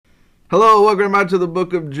Hello, welcome back to the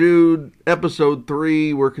Book of Jude, episode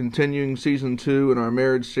 3. We're continuing season 2 in our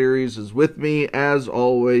marriage series. Is with me, as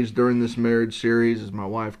always, during this marriage series is my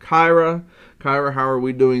wife, Kyra. Kyra, how are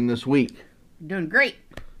we doing this week? Doing great.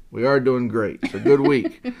 We are doing great. It's a good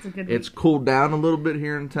week. It's a good week. It's cooled down a little bit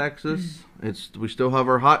here in Texas. We still have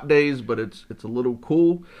our hot days, but it's a little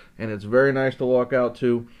cool, and it's very nice to walk out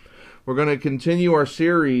to. We're going to continue our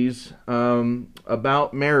series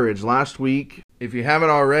about marriage. Last week, if you haven't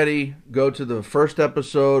already, go to the first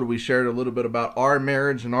episode. We shared a little bit about our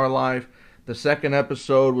marriage and our life. The second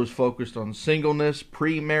episode was focused on singleness,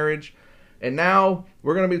 pre-marriage. And now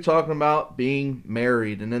we're going to be talking about being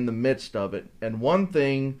married and in the midst of it. And one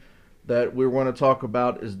thing that we want to talk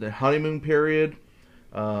about is the honeymoon period,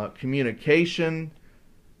 communication,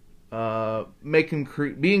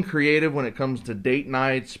 being creative when it comes to date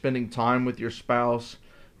nights, spending time with your spouse,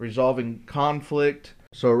 resolving conflict.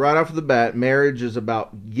 So right off the bat, marriage is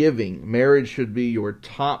about giving. Marriage should be your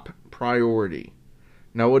top priority.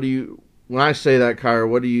 Now, when I say that, Kyra,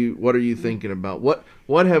 what are you thinking about?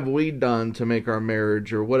 What have we done to make our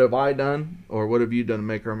marriage, or what have I done, or what have you done to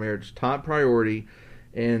make our marriage top priority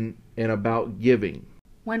and about giving?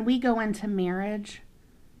 When we go into marriage,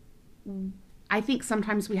 I think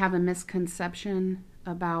sometimes we have a misconception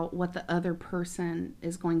about what the other person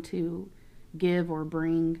is going to give or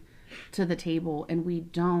bring to the table, and we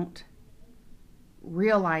don't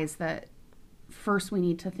realize that first we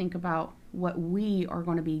need to think about what we are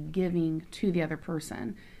going to be giving to the other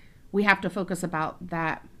person. We have to focus about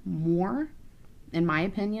that more, in my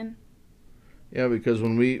opinion. Yeah, because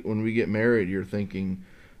when we get married, you're thinking,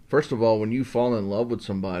 first of all, when you fall in love with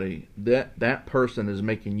somebody, that person is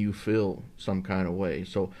making you feel some kind of way.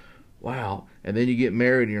 So, wow. And then you get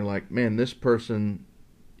married and you're like, man, this person,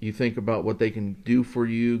 you think about what they can do for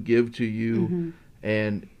you, give to you,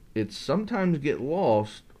 and it's sometimes get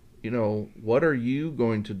lost. What are you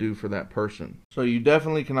going to do for that person? So you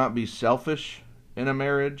definitely cannot be selfish in a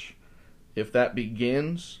marriage. If that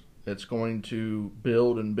begins, it's going to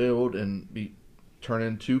build and turn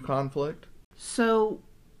into conflict. So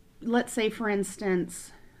let's say, for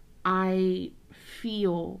instance, I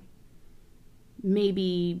feel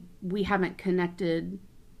maybe we haven't connected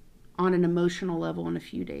on an emotional level in a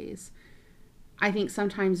few days. I think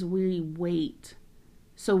sometimes we wait.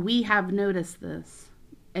 So we have noticed this,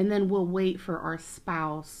 and then we'll wait for our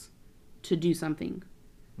spouse to do something.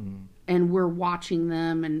 And we're watching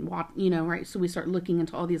them and right? So we start looking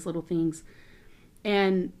into all these little things.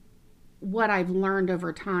 And what I've learned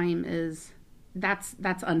over time is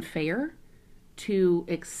that's unfair to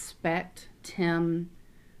expect Tim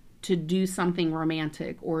to do something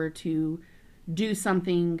romantic or to do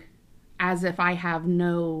something as if I have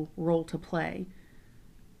no role to play.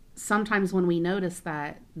 Sometimes when we notice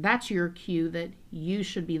that, that's your cue that you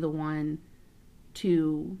should be the one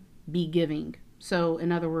to be giving. So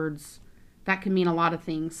in other words, that can mean a lot of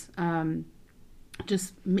things.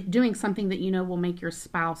 Just doing something that will make your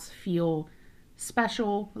spouse feel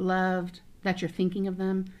special, loved, that you're thinking of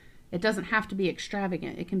them. It doesn't have to be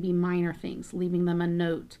extravagant. It can be minor things, leaving them a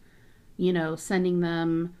note, sending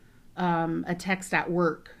them a text at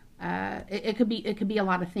work. It could be a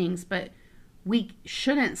lot of things, but we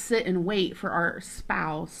shouldn't sit and wait for our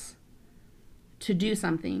spouse to do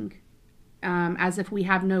something as if we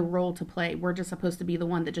have no role to play. We're just supposed to be the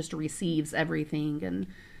one that just receives everything.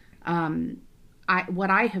 And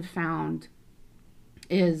what I have found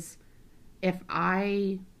is if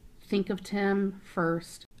I think of Tim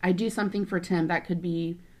first, I do something for Tim. That could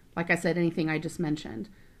be, like I said, anything I just mentioned.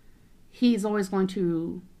 He has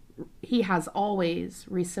always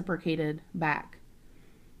reciprocated back,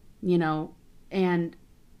 and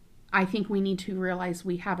I think we need to realize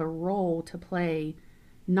we have a role to play,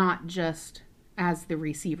 not just as the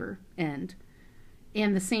receiver end.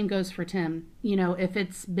 And the same goes for Tim. If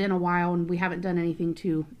it's been a while and we haven't done anything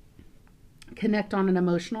to connect on an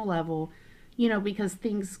emotional level, because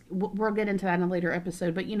things, we'll get into that in a later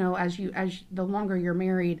episode, but as the longer you're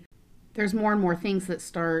married, there's more and more things that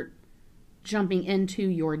start jumping into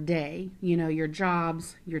your day, your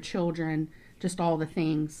jobs, your children, just all the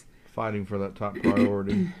things. Fighting for that top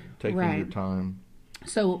priority, taking right. your time.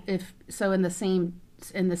 So in the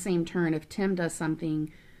same turn, if Tim does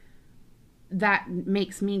something that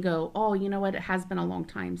makes me go, oh, you know what, it has been a long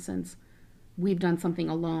time since we've done something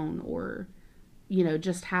alone, or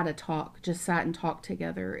just had a talk, just sat and talked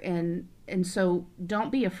together. And so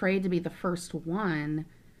don't be afraid to be the first one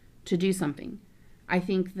to do something. I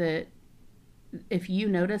think that if you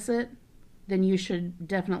notice it, then you should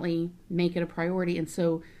definitely make it a priority. And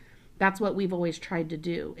so that's what we've always tried to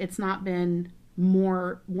do. It's not been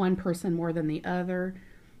one person more than the other.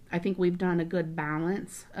 I think we've done a good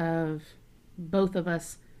balance of both of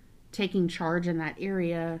us taking charge in that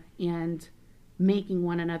area and making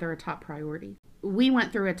one another a top priority. We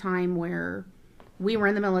went through a time where we were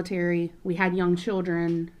in the military, we had young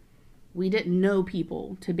children, we didn't know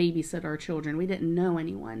people to babysit our children, we didn't know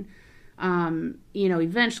anyone.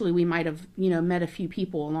 Eventually we might have, met a few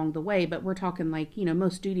people along the way, but we're talking like,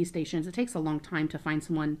 most duty stations, it takes a long time to find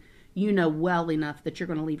someone well enough that you're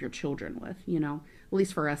going to leave your children with, at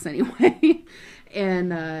least for us anyway.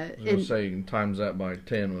 And say times that by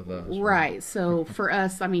 10 with us. Right. So for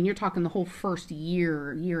us, you're talking the whole first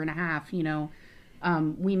year and a half,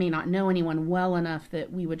 we may not know anyone well enough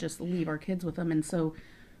that we would just leave our kids with them. And so,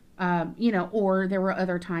 or there were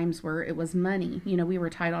other times where it was money, we were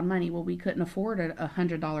tight on money. Well, we couldn't afford a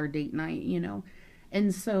 $100 date night,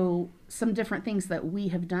 And so some different things that we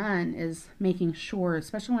have done is making sure,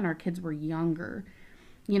 especially when our kids were younger,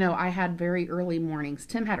 I had very early mornings.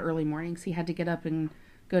 Tim had early mornings. He had to get up and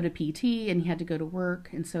go to PT and he had to go to work.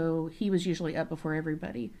 And so he was usually up before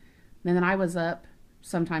everybody. And then I was up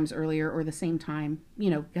sometimes earlier or the same time,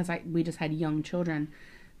 because we just had young children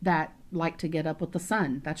that like to get up with the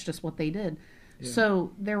sun. That's just what they did. Yeah.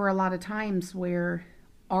 So there were a lot of times where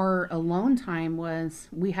our alone time was,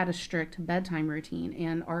 we had a strict bedtime routine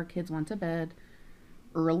and our kids went to bed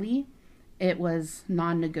early. It was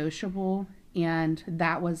non-negotiable and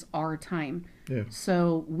that was our time. Yeah.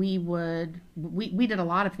 So we did a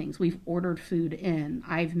lot of things. We've ordered food in.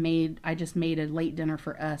 I just made a late dinner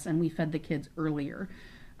for us and we fed the kids earlier.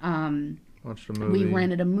 Watched a movie. We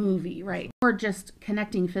rented a movie, right? Or just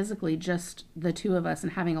connecting physically, just the two of us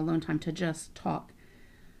and having alone time to just talk.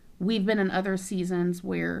 We've been in other seasons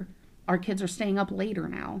where our kids are staying up later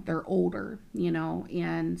now. They're older,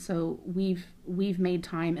 and so we've made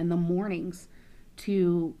time in the mornings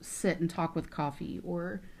to sit and talk with coffee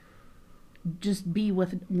or just be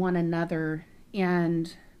with one another.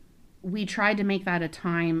 And we tried to make that a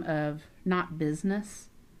time of not business,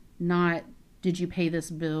 not did you pay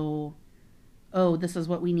this bill? Oh, this is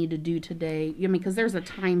what we need to do today. Because there's a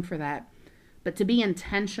time for that. But to be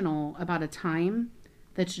intentional about a time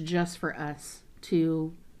that's just for us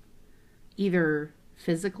to either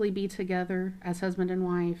physically be together as husband and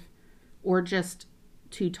wife or just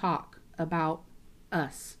to talk about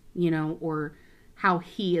us, or how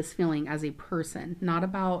he is feeling as a person, not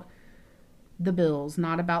about the bills,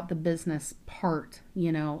 not about the business part,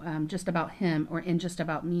 just about him and just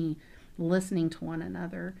about me, listening to one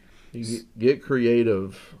another. You get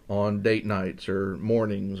creative on date nights or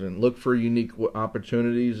mornings and look for unique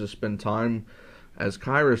opportunities to spend time, as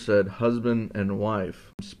Kyra said, husband and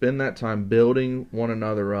wife. Spend that time building one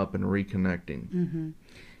another up and reconnecting. Mm-hmm.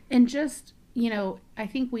 And just, I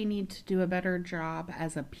think we need to do a better job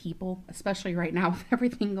as a people, especially right now with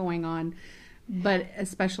everything going on, but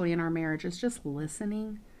especially in our marriage, it's just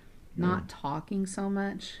listening, not talking so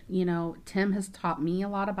much. Tim has taught me a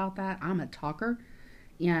lot about that. I'm a talker.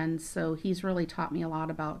 And so he's really taught me a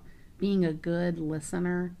lot about being a good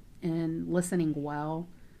listener and listening well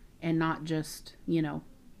and not just,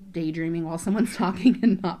 daydreaming while someone's talking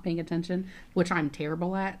and not paying attention, which I'm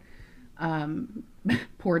terrible at.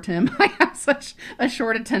 Poor Tim. I have such a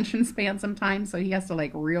short attention span sometimes, so he has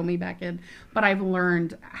to reel me back in. But I've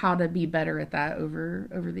learned how to be better at that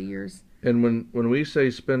over the years. And when we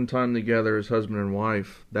say spend time together as husband and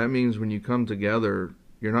wife, that means when you come together,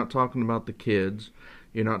 you're not talking about the kids.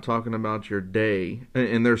 You're not talking about your day.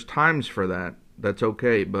 And there's times for that. That's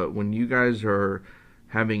okay. But when you guys are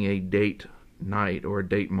having a date night or a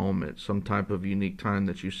date moment, some type of unique time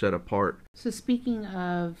that you set apart. So speaking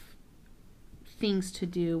of things to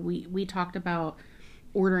do, we talked about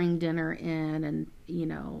ordering dinner in and,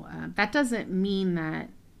 that doesn't mean that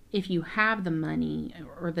if you have the money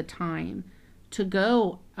or the time to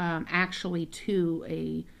go actually to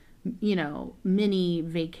a mini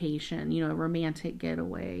vacation, a romantic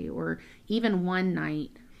getaway, or even one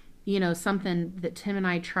night, something that Tim and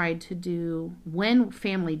I tried to do when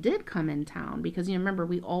family did come in town, because, remember,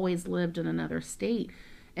 we always lived in another state.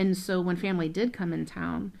 And so when family did come in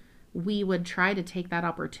town, we would try to take that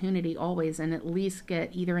opportunity always and at least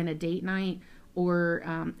get either in a date night or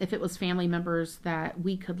if it was family members that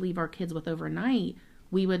we could leave our kids with overnight,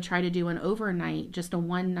 we would try to do an overnight, just a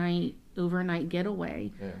one night overnight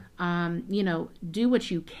getaway. Yeah. Do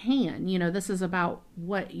what you can. This is about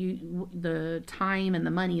the time and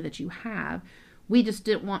the money that you have. We just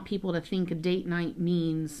didn't want people to think a date night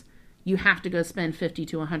means you have to go spend $50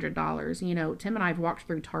 to $100. Tim and I have walked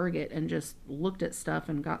through Target and just looked at stuff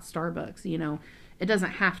and got Starbucks. It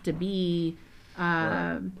doesn't have to be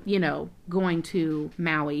going to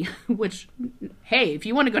Maui, which, hey, if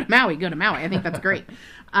you want to go to Maui, go to Maui. I think that's great.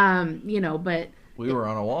 But we were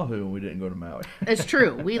on Oahu and we didn't go to Maui. It's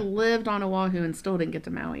true. We lived on Oahu and still didn't get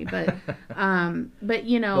to Maui, but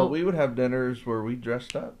we would have dinners where we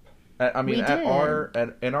dressed up.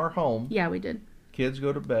 In our home. Yeah, we did. Kids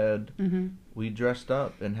go to bed. Mm-hmm. We dressed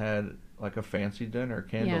up and had like a fancy dinner,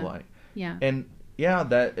 candlelight. Yeah. And yeah,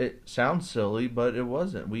 that it sounds silly, but it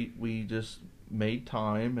wasn't. We just made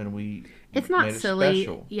time and we it's not made it silly.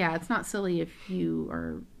 Special. Yeah, it's not silly if you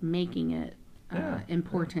are making it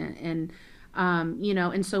important and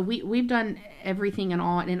and so we've done everything and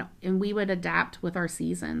all and we would adapt with our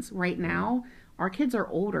seasons. Right now, our kids are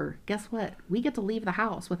older. Guess what? We get to leave the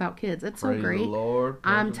house without kids. It's so great. Praise the Lord.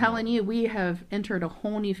 I'm telling you, we have entered a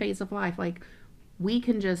whole new phase of life. Like we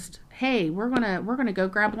can just, hey, we're gonna go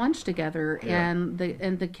grab lunch together, and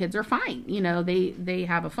the kids are fine. They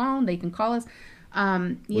have a phone. They can call us.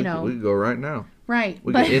 We can go right now. Right.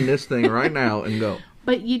 We can end this thing right now and go.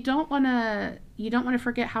 But you don't want to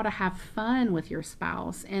forget how to have fun with your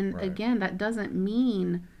spouse. And again, that doesn't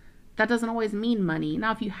always mean money.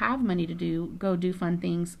 Now, if you have money to go do fun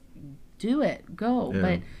things, do it. Go.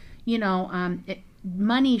 Yeah. But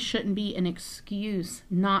money shouldn't be an excuse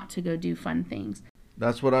not to go do fun things.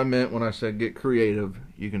 That's what I meant when I said get creative.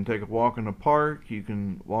 You can take a walk in the park. You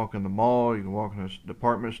can walk in the mall. You can walk in a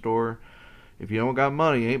department store. If you don't got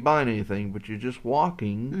money, you ain't buying anything, but you're just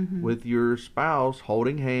walking with your spouse,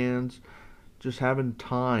 holding hands, just having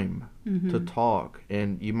time to talk.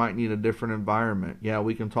 And you might need a different environment. Yeah,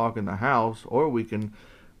 we can talk in the house, or we can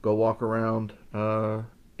go walk around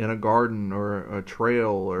in a garden or a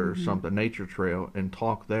trail or something, nature trail, and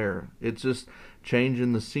talk there. It's just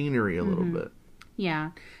changing the scenery a little bit.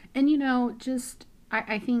 Yeah. And,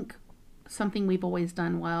 I think something we've always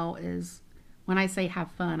done well is, when I say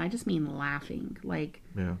have fun, I just mean laughing. Like,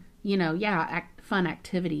 fun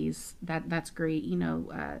activities. That's great.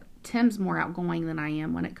 Tim's more outgoing than I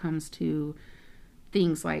am when it comes to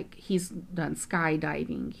things like he's done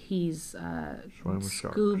skydiving. He's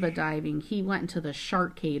scuba diving. He went into the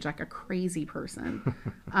shark cage like a crazy person.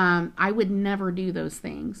 I would never do those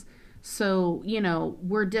things. So,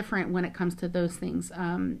 we're different when it comes to those things.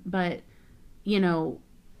 But,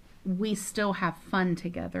 we still have fun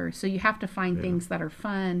together. So you have to find things that are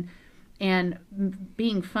fun. And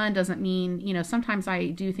being fun doesn't mean, sometimes I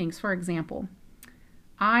do things. For example,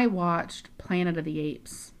 I watched Planet of the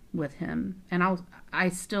Apes with him, and I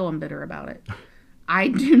still am bitter about it. I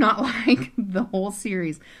do not like the whole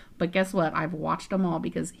series, but guess what? I've watched them all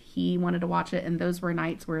because he wanted to watch it, and those were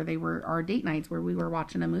nights where they were our date nights where we were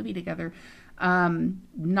watching a movie together.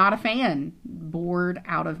 Not a fan. Bored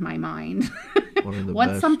out of my mind.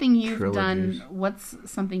 What's something you've done? What's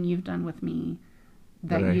something you've done with me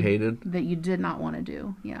that I hated? That you did not want to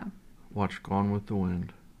do? Yeah. Watch Gone with the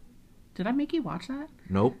Wind. Did I make you watch that?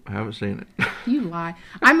 Nope, I haven't seen it. You lie.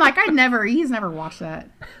 I'm like, he's never watched that.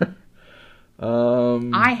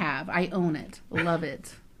 I have. I own it. Love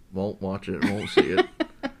it. Won't watch it. Won't see it.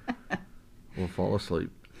 We'll fall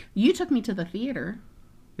asleep. You took me to the theater.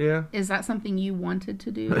 Yeah. Is that something you wanted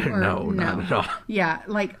to do? Or no, not at all. Yeah,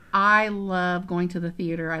 like I love going to the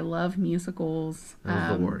theater. I love musicals.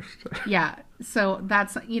 That was the worst. Yeah, so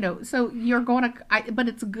that's, so you're going to, but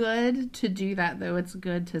it's good to do that though. It's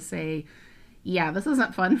good to say, yeah, this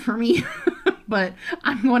isn't fun for me, but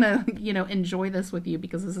I'm going to, enjoy this with you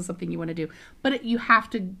because this is something you want to do. But you have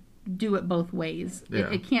to do it both ways. Yeah.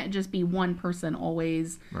 It can't just be one person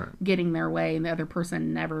always getting their way and the other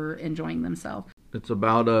person never enjoying themselves. It's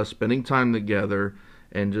about spending time together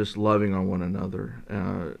and just loving on one another.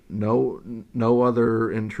 No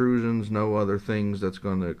other intrusions, no other things that's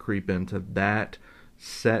going to creep into that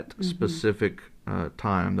set specific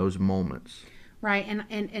time, those moments. Right,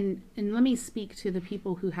 and let me speak to the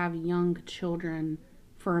people who have young children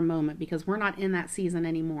for a moment, because we're not in that season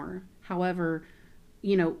anymore. However,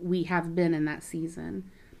 we have been in that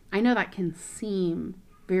season. I know that can seem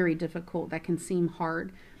very difficult. That can seem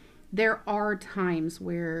hard. There are times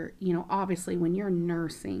where, obviously when you're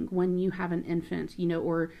nursing, when you have an infant,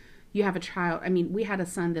 or you have a child. I mean, we had a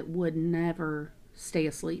son that would never stay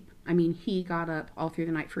asleep. I mean, he got up all through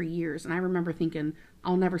the night for years. And I remember thinking,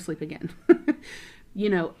 I'll never sleep again.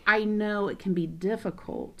 I know it can be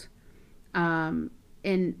difficult. And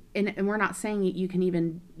we're not saying you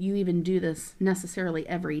even do this necessarily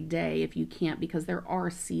every day if you can't, because there are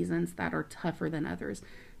seasons that are tougher than others.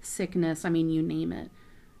 Sickness, I mean, you name it.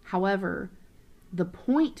 However, the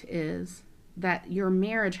point is that your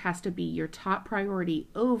marriage has to be your top priority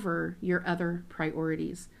over your other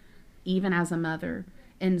priorities, even as a mother.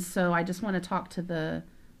 And so I just want to talk to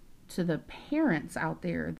to the parents out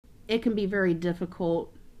there, it can be very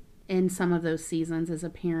difficult in some of those seasons as a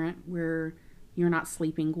parent where you're not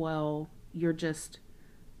sleeping well, you're just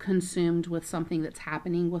consumed with something that's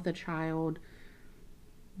happening with a child,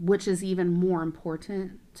 which is even more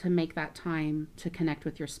important to make that time to connect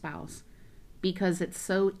with your spouse, because it's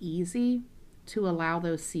so easy to allow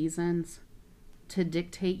those seasons to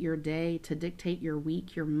dictate your day, to dictate your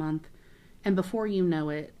week, your month, and before you know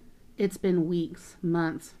it, it's been weeks,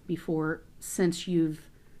 months since you've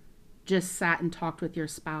just sat and talked with your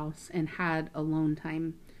spouse and had alone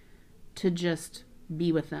time to just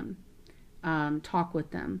be with them, talk with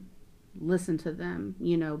them, listen to them,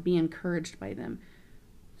 be encouraged by them.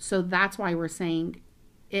 So that's why we're saying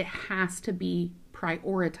it has to be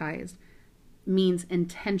prioritized, means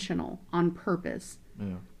intentional, on purpose.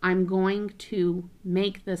 Yeah. I'm going to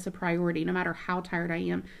make this a priority no matter how tired I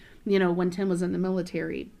am. When Tim was in the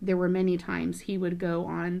military, there were many times he would go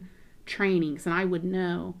on trainings and I would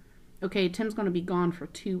know, okay, Tim's going to be gone for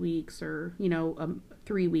 2 weeks or,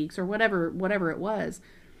 3 weeks or whatever it was.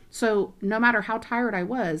 So no matter how tired I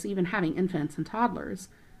was, even having infants and toddlers,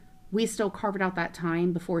 we still carved out that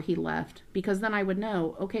time before he left, because then I would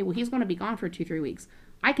know, okay, well, he's going to be gone for 2-3 weeks.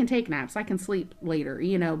 I can take naps. I can sleep later,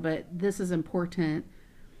 but this is important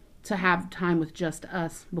to have time with just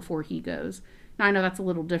us before he goes. Now, I know that's a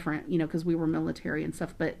little different, because we were military and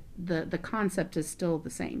stuff, but the concept is still the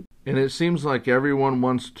same. And it seems like everyone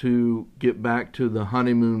wants to get back to the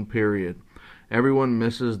honeymoon period. Everyone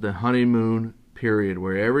misses the honeymoon period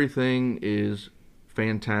where everything is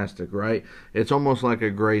fantastic, right? It's almost like a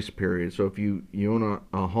grace period. So if you own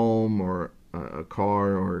a home or a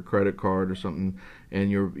car or a credit card or something, and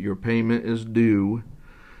your payment is due,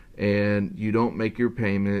 and you don't make your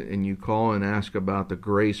payment, and you call and ask about the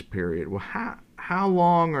grace period. Well, how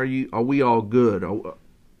long are we all good?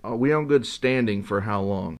 Are we on good standing for how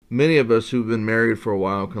long? Many of us who've been married for a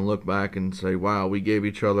while can look back and say, wow, we gave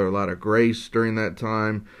each other a lot of grace during that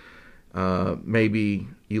time. Maybe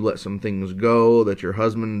you let some things go that your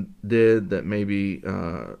husband did that maybe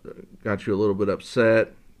got you a little bit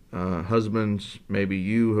upset. Husbands, maybe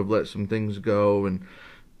you have let some things go,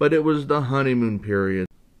 but it was the honeymoon period.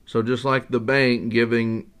 So just like the bank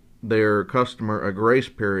giving their customer a grace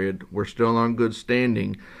period, we're still on good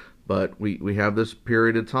standing, but we have this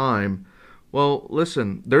period of time. Well,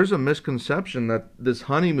 listen, there's a misconception that this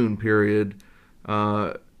honeymoon period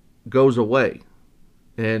goes away.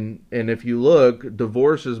 And if you look,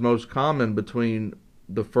 divorce is most common between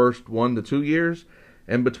the first 1 to 2 years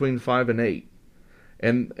and between 5 and 8.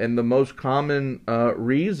 And the most common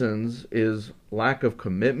reasons is lack of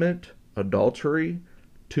commitment, adultery,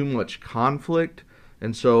 too much conflict,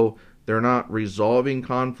 and so they're not resolving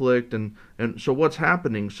conflict, and so what's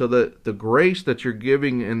happening? So that the grace that you're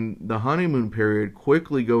giving in the honeymoon period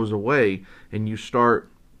quickly goes away, and you start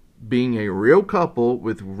being a real couple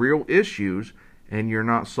with real issues, and you're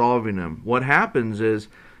not solving them. What happens is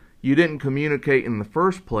you didn't communicate in the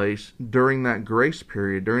first place during that grace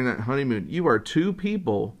period, during that honeymoon. You are two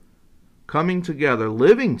people coming together,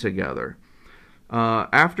 living together.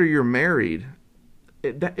 After you're married,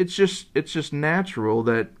 it's just natural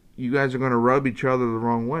that you guys are going to rub each other the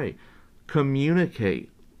wrong way. Communicate.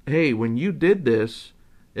 Hey, when you did this,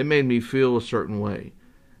 it made me feel a certain way.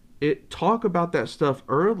 Talk about that stuff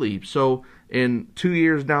early. So in 2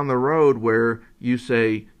 years down the road where you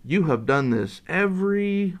say, you have done this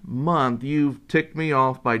every month, you've ticked me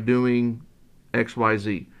off by doing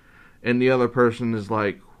XYZ. And the other person is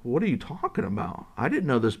like, what are you talking about? I didn't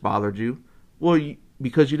know this bothered you. Well,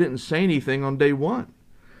 because you didn't say anything on day one.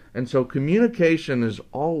 And so communication is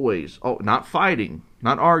always, not fighting,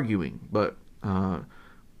 not arguing, but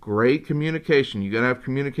great communication. You got to have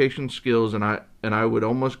communication skills, and I would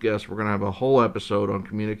almost guess we're going to have a whole episode on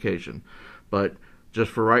communication. But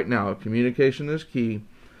just for right now, communication is key.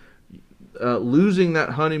 Losing that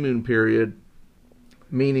honeymoon period,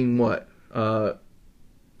 meaning what?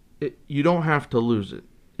 You don't have to lose it.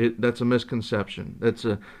 That's a misconception.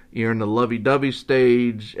 You're in the lovey-dovey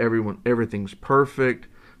stage. Everything's perfect.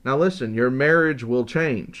 Now listen, your marriage will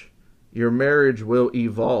change. Your marriage will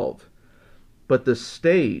evolve. But the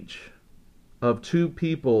stage of two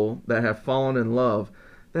people that have fallen in love,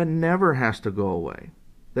 that never has to go away.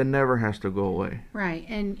 That never has to go away. Right.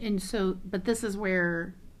 And so, but this is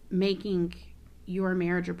where making your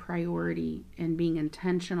marriage a priority and being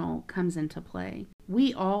intentional comes into play.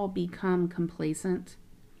 We all become complacent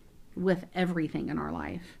with everything in our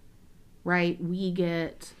life, right? We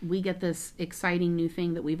get this exciting new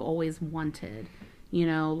thing that we've always wanted,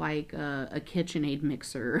 like a KitchenAid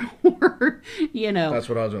mixer, or, That's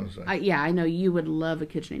what I was going to say. I know you would love a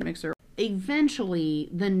KitchenAid mixer. eventually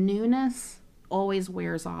the newness always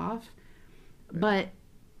wears off. But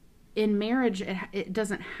in marriage, it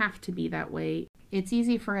doesn't have to be that way. It's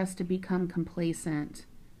easy for us to become complacent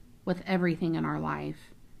with everything in our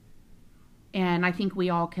life. And I think we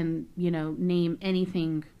all can, name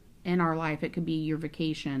anything in our life. It could be your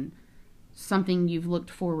vacation, something you've looked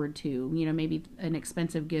forward to, maybe an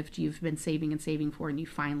expensive gift you've been saving and saving for and you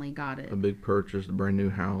finally got it. A big purchase, a brand new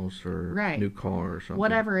house or new car or something.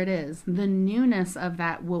 Whatever it is, the newness of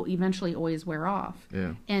that will eventually always wear off.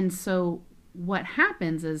 Yeah. And so what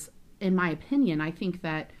happens is, in my opinion, I think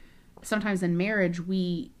that sometimes in marriage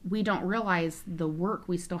we don't realize the work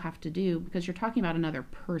we still have to do, because you're talking about another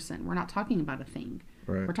person. We're not talking about a thing.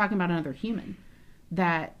 Right. We're talking about another human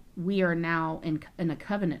that we are now in a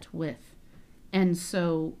covenant with. And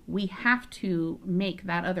so we have to make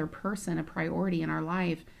that other person a priority in our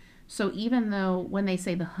life. So even though when they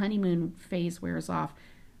say the honeymoon phase wears off,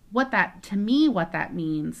 what that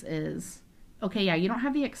means is, okay, yeah, you don't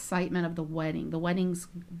have the excitement of the wedding. The wedding's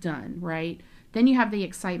done, right? Then you have the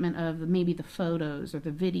excitement of maybe the photos or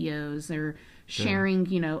the videos or sharing,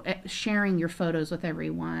 sharing your photos with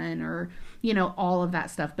everyone or, all of that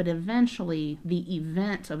stuff. But eventually the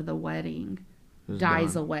event of the wedding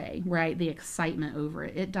dies away, right? The excitement over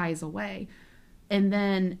it dies away. And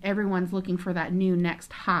then everyone's looking for that new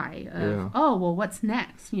next high of, oh, well, what's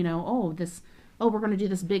next? We're going to do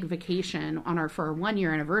this big vacation for our 1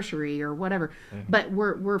 year anniversary or whatever. Yeah. But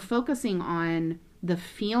we're focusing on the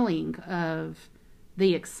feeling of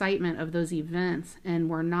the excitement of those events, and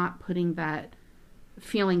we're not putting that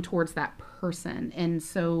feeling towards that person. And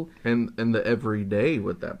so and the everyday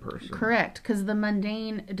with that person. Correct, because the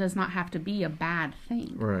mundane does not have to be a bad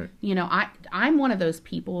thing. Right. I'm one of those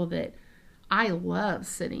people that I love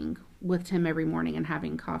sitting with Tim every morning and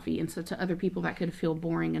having coffee. And so to other people that could feel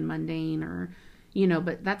boring and mundane or,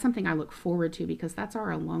 but that's something I look forward to, because that's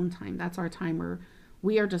our alone time. That's our time where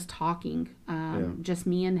we are just talking, just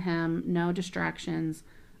me and him, no distractions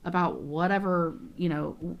about whatever,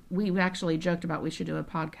 we actually joked about we should do a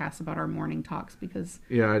podcast about our morning talks, because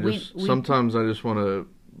sometimes I just want to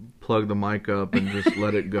plug the mic up and just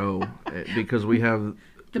let it go, because we have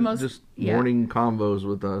the most morning convos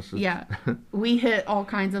with us. We hit all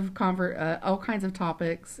kinds of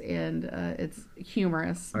topics, and it's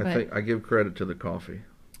humorous. I think I give credit to the coffee.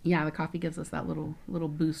 Yeah, the coffee gives us that little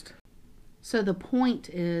boost. So the point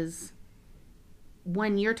is,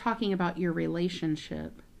 when you're talking about your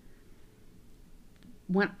relationship,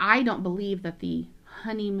 when I don't believe that the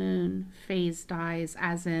honeymoon phase dies,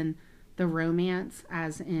 as in the romance,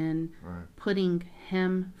 as in putting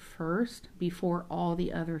him first before all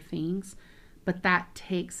the other things, but that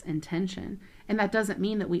takes intention. And that doesn't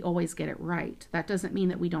mean that we always get it right. That doesn't mean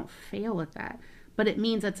that we don't fail at that. But it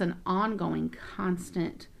means it's an ongoing,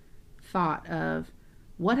 constant thought of,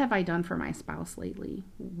 what have I done for my spouse lately?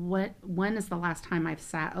 When is the last time I've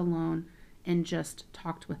sat alone and just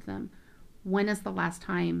talked with them? When is the last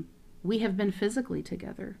time we have been physically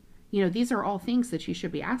together? These are all things that you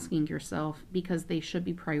should be asking yourself, because they should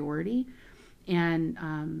be priority,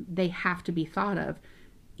 and they have to be thought of,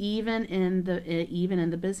 even in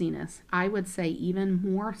the busyness. I would say even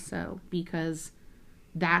more so, because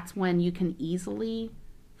that's when you can easily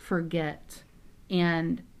forget.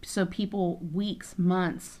 And so weeks,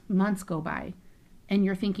 months go by, and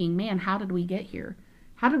you're thinking, man, how did we get here?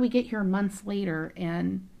 How did we get here months later?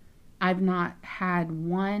 And I've not had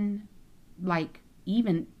one, not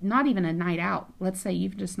even a night out. Let's say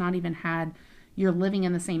you've just not even you're living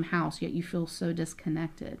in the same house, yet you feel so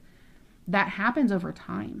disconnected. That happens over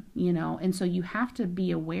time, and so you have to be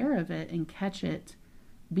aware of it and catch it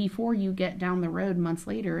before you get down the road months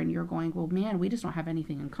later and you're going, well, man, we just don't have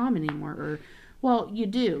anything in common anymore. Or, well, you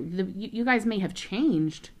do. You guys may have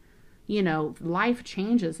changed. Life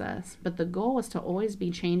changes us, but the goal is to always be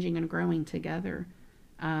changing and growing together.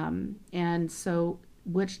 And so,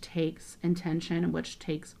 which takes intention and which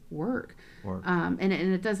takes work. And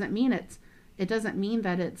it doesn't mean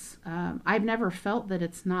that it's, I've never felt that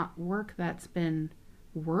it's not work that's been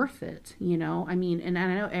worth it, and I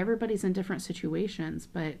know everybody's in different situations,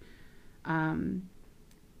 but,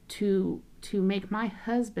 to make my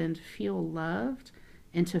husband feel loved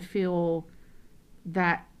and to feel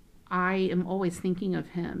that I am always thinking of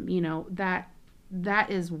him, that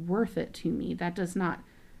is worth it to me. That does not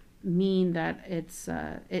mean that it's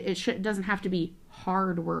it doesn't have to be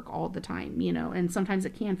hard work all the time, and sometimes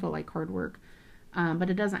it can feel like hard work, but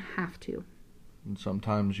it doesn't have to. And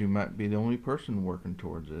sometimes you might be the only person working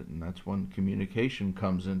towards it, and that's when communication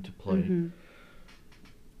comes into play. Mm-hmm.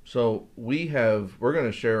 So we're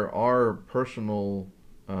going to share our personal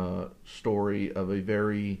story of a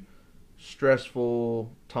very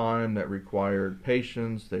stressful time that required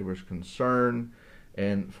patience. There was concern.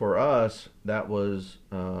 And for us, that was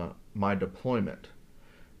my deployment.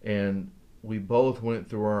 And we both went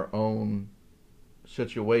through our own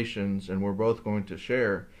situations, and we're both going to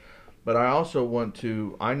share. But I also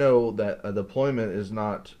I know that a deployment is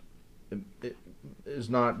not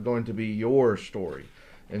going to be your story.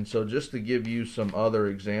 And so just to give you some other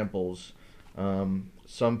examples,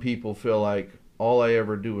 some people feel like all I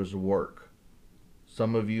ever do is work.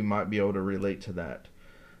 Some of you might be able to relate to that.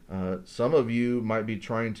 Some of you might be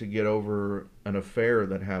trying to get over an affair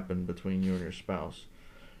that happened between you and your spouse.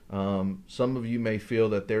 Some of you may feel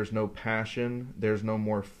that there's no passion, there's no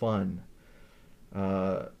more fun.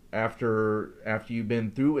 After you've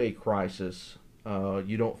been through a crisis,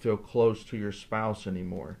 you don't feel close to your spouse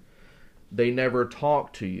anymore. They never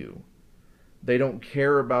talk to you. They don't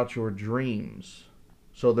care about your dreams.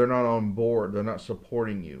 So they're not on board. They're not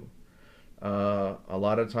supporting you. A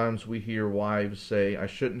lot of times we hear wives say, I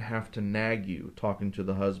shouldn't have to nag you, talking to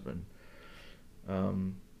the husband.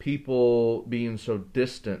 People being so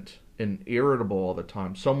distant and irritable all the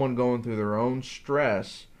time. Someone going through their own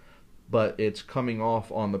stress, but it's coming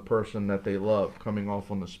off on the person that they love, coming off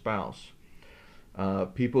on the spouse.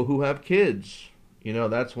 People who have kids,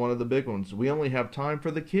 that's one of the big ones. We only have time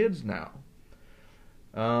for the kids now.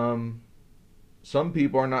 Some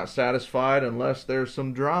people are not satisfied unless there's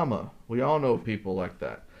some drama. We all know people like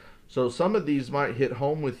that. So some of these might hit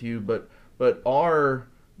home with you, but our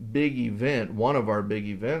big event, one of our big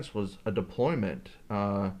events, was a deployment.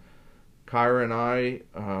 Kyra and I,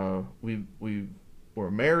 we were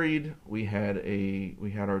married. We had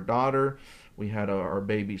our daughter. We had our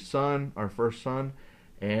baby son, our first son,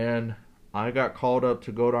 and I got called up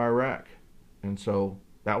to go to Iraq, and so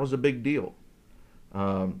that was a big deal.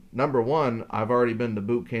 Number one, I've already been to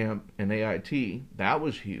boot camp and AIT. That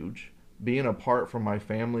was huge. Being apart from my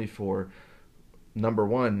family for, number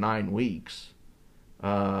one, 9 weeks,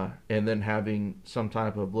 and then having some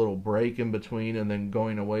type of little break in between, and then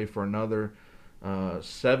going away for another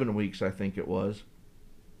 7 weeks, I think it was.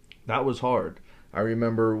 That was hard. I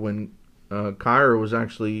remember when Kyra was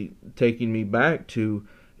actually taking me back to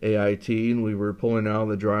AIT, and we were pulling out of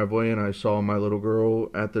the driveway, and I saw my little girl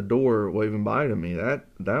at the door waving bye to me.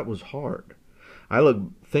 That was hard. I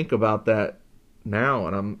think about that now,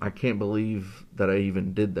 and I can't believe that I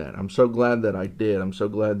even did that. I'm so glad that I did. I'm so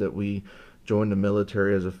glad that we joined the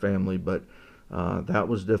military as a family, but that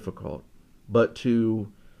was difficult. But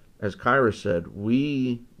as Kyra said,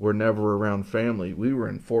 we were never around family. We were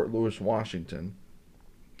in Fort Lewis, Washington.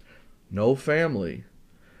 No family.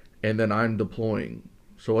 And then I'm deploying.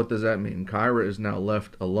 So what does that mean? Kyra is now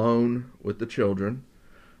left alone with the children.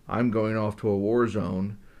 I'm going off to a war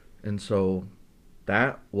zone. And so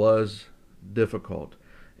that was difficult.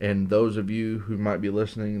 And those of you who might be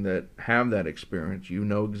listening that have that experience, you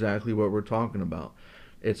know exactly what we're talking about.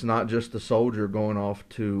 It's not just the soldier going off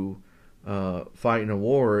to fight in a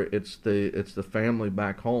war. It's the family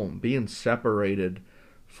back home, being separated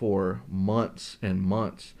for months and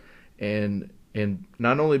months. And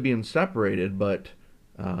not only being separated, but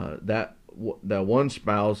that one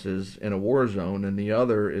spouse is in a war zone and the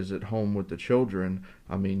other is at home with the children.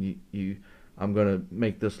 I mean, I'm going to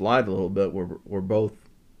make this light a little bit. We're both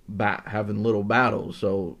having little battles.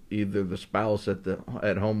 So either the spouse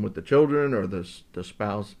at home with the children, or the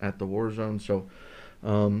spouse at the war zone. So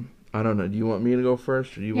I don't know. Do you want me to go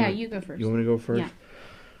first, or you go first? You want me to go first? Yeah.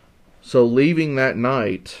 So leaving that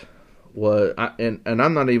night and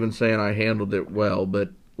I'm not even saying I handled it well, but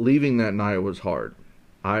leaving that night was hard.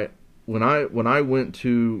 When I went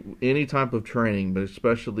to any type of training, but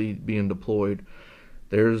especially being deployed,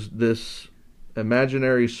 there's this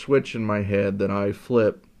imaginary switch in my head that I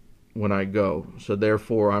flip when I go. So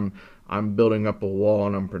therefore I'm building up a wall,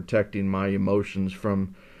 and I'm protecting my emotions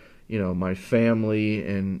from my family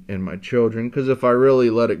and my children, because if I really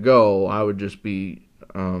let it go, I would just be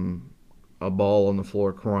a ball on the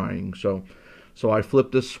floor crying. So I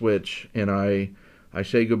flip this switch, and I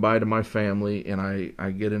say goodbye to my family, and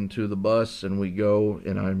I get into the bus, and we go,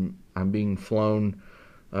 and I'm being flown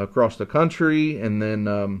across the country, and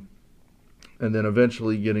then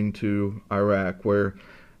eventually getting to Iraq, where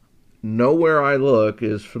nowhere I look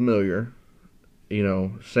is familiar.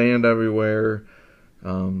 Sand everywhere,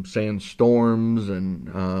 sandstorms,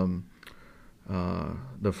 and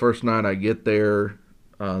the first night I get there,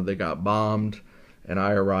 they got bombed, and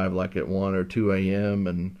I arrive like at 1 or 2 a.m.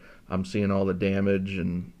 and I'm seeing all the damage,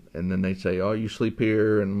 and then they say, "Oh, you sleep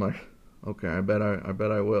here," and I'm like, "Okay, I bet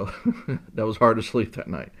I will." That was hard to sleep that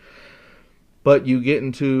night. But you get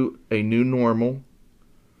into a new normal,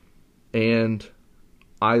 and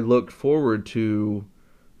I looked forward to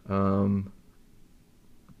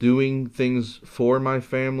doing things for my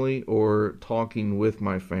family or talking with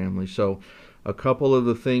my family. So a couple of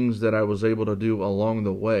the things that I was able to do along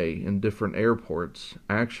the way in different airports,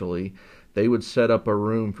 actually, they would set up a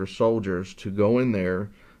room for soldiers to go in there,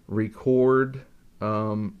 record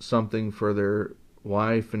something for their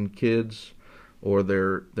wife and kids, or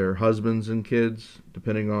their husbands and kids,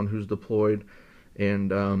 depending on who's deployed.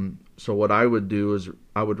 And so what I would do is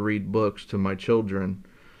I would read books to my children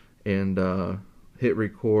and hit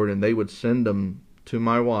record, and they would send them to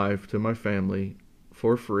my wife, to my family,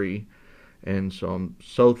 for free. And so I'm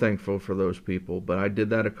so thankful for those people. But I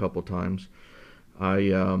did that a couple times.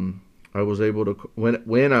 I was able to,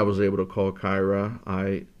 when I was able to call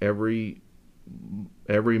Kyra,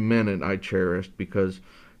 every minute I cherished, because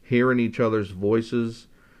hearing each other's voices,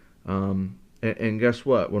 and guess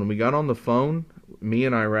what? When we got on the phone, me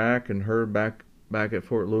in Iraq and her back at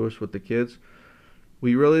Fort Lewis with the kids,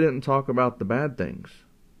 we really didn't talk about the bad things.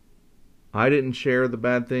 I didn't share the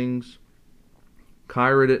bad things.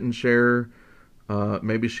 Kyra didn't share.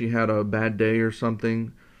 Maybe she had a bad day or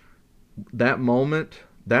something. That moment,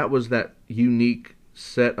 that was that unique,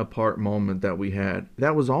 set apart moment that we had.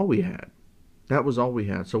 That was all we had. That was all we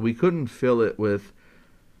had. So we couldn't fill it with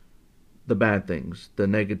the bad things, the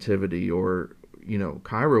negativity, or,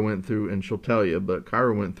 Kyra went through, and she'll tell you, but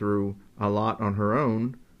Kyra went through a lot on her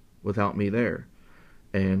own without me there.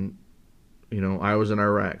 And, I was in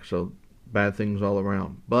Iraq, so bad things all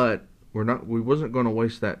around. But we wasn't going to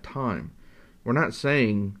waste that time. We're not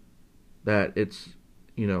saying that it's,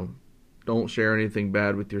 don't share anything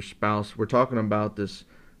bad with your spouse. We're talking about this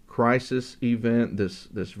crisis event, this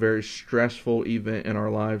very stressful event in our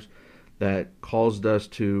lives that caused us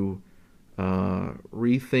to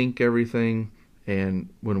rethink everything. And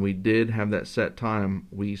when we did have that set time,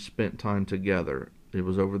 we spent time together. It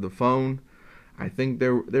was over the phone. I think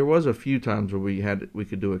there was a few times where we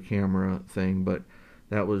could do a camera thing, but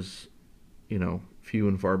that was, few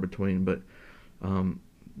and far between. But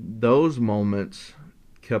those moments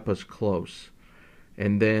kept us close.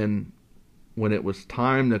 And then when it was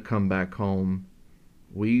time to come back home,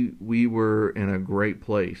 we were in a great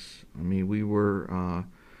place. I mean, we were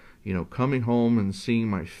coming home and seeing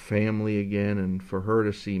my family again, and for her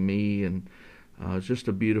to see me, and it's just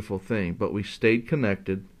a beautiful thing. But we stayed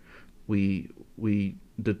connected. We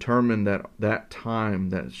determined that time,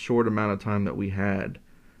 that short amount of time that we had,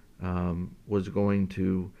 was going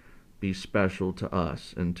to be special to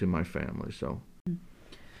us and to my family. So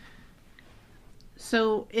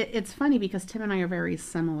it's funny because Tim and I are very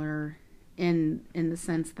similar in the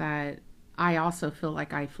sense that I also feel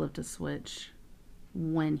like I flipped a switch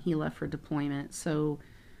when he left for deployment. So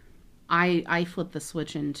I flipped the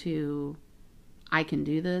switch into, I can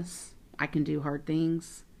do this. I can do hard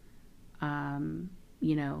things.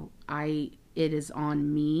 It is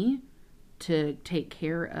on me to take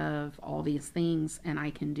care of all these things, and I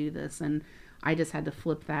can do this. And I just had to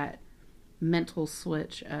flip that mental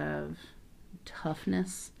switch of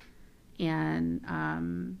toughness, and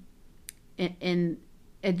in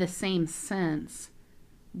the same sense,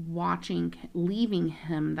 leaving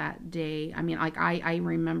him that day. I mean, like I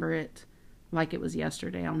remember it like it was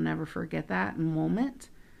yesterday. I'll never forget that moment.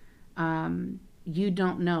 You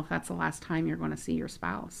don't know if that's the last time you're going to see your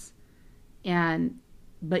spouse,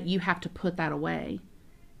 but you have to put that away,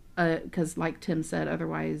 because like Tim said,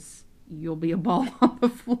 otherwise you'll be a ball on the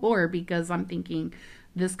floor, because I'm thinking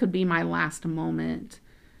this could be my last moment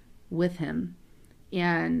with him.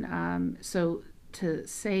 And so to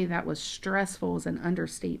say that was stressful is an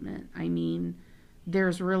understatement. I mean,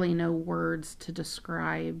 there's really no words to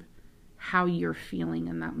describe how you're feeling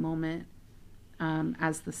in that moment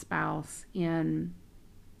as the spouse. And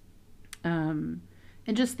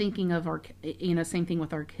just thinking of our, same thing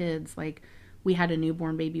with our kids. Like, we had a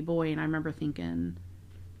newborn baby boy, and I remember thinking,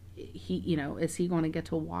 is he going to get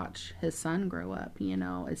to watch his son grow up?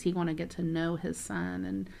 Is he going to get to know his son?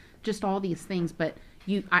 And just all these things. But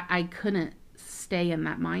I couldn't stay in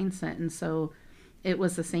that mindset. And so it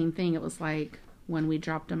was the same thing. It was like when we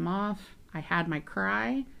dropped him off, I had my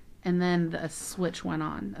cry, and then the switch went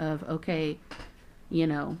on of, okay,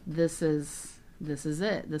 this is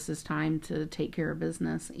it. This is time to take care of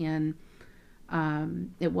business. And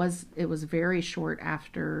it was very short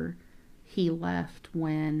after he left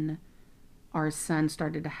when our son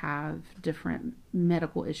started to have different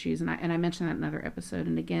medical issues. And I mentioned that in another episode.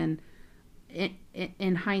 And again,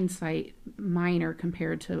 in hindsight, minor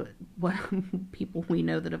compared to what people we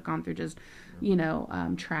know that have gone through just,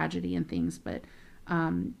 tragedy and things. But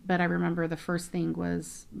I remember the first thing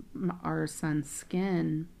was our son's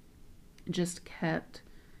skin just kept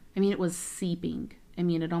I mean, it was seeping. I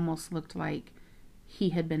mean, it almost looked like he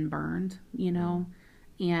had been burned, you know,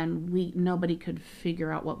 and nobody could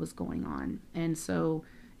figure out what was going on. And so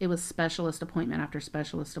it was specialist appointment after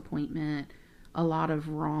specialist appointment, a lot of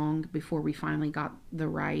wrong before we finally got the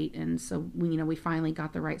right. And so we finally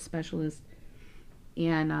got the right specialist,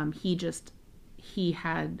 and he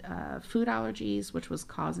had food allergies, which was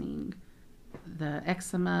causing the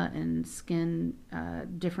eczema and skin,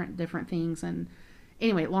 different things. And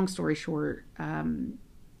anyway, long story short,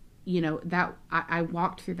 that I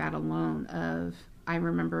walked through that alone. I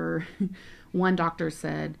remember one doctor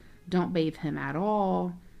said, don't bathe him at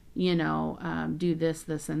all, do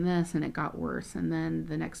this, and this, and it got worse. And then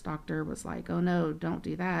the next doctor was like, oh no, don't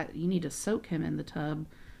do that. You need to soak him in the tub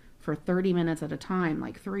for 30 minutes at a time,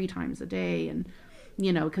 like 3 times a day. And,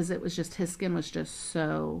 because it was just, his skin was just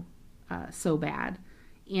so bad.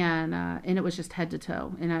 And it was just head to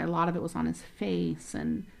toe. And a lot of it was on his face.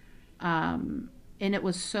 And it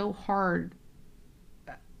was so hard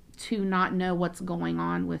to not know what's going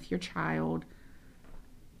on with your child.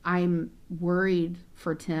 I'm worried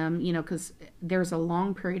for Tim, because there's a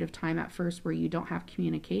long period of time at first where you don't have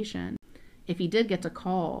communication. If he did get to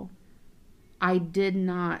call, I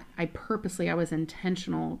was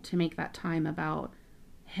intentional to make that time about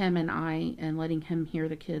him and I, and letting him hear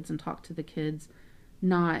the kids and talk to the kids,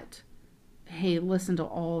 not, hey, listen to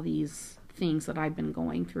all these things that I've been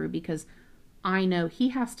going through, because I know he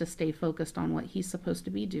has to stay focused on what he's supposed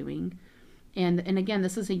to be doing. And again,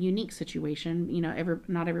 this is a unique situation.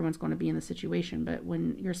 Not everyone's going to be in the situation, but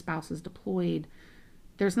when your spouse is deployed,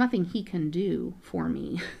 there's nothing he can do for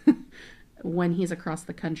me when he's across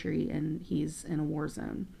the country and he's in a war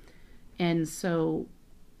zone. And so,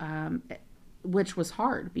 which was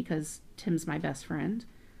hard because Tim's my best friend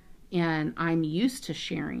and I'm used to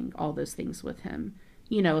sharing all those things with him.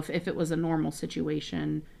 If it was a normal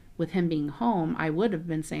situation with him being home, I would have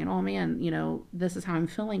been saying, oh man, this is how I'm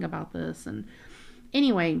feeling about this. And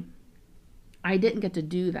anyway, I didn't get to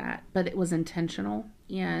do that, but it was intentional.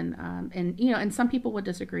 And some people would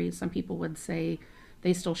disagree. Some people would say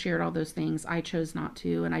they still shared all those things. I chose not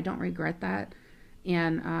to, and I don't regret that.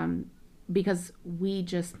 And because we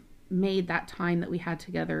just made that time that we had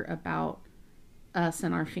together about us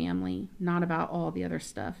and our family, not about all the other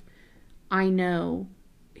stuff. I know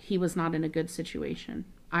he was not in a good situation.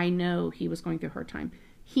 I know he was going through a hard time.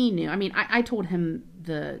 He knew. I mean, I told him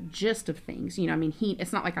the gist of things.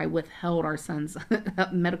 It's not like I withheld our son's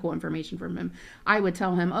medical information from him. I would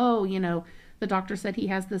tell him, oh, the doctor said he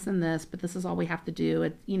has this and this, but this is all we have to do.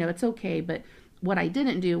 It's okay. But what I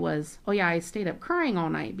didn't do was, oh yeah, I stayed up crying all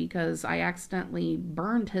night because I accidentally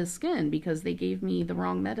burned his skin because they gave me the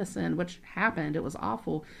wrong medicine, which happened. It was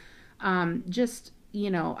awful. I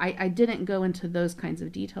didn't go into those kinds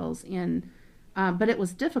of details. But it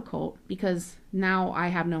was difficult because now I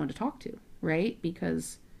have no one to talk to, right?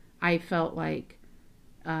 Because I felt like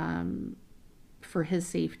for his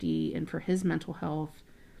safety and for his mental health,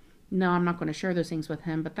 no, I'm not going to share those things with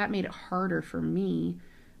him. But that made it harder for me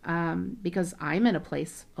because I'm in a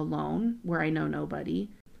place alone where I know nobody.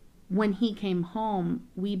 When he came home,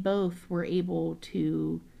 we both were able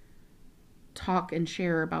to talk and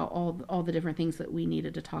share about all the different things that we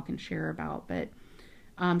needed to talk and share about. But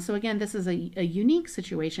so again, this is a unique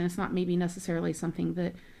situation. It's not maybe necessarily something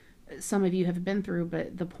that some of you have been through,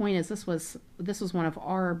 but the point is this was one of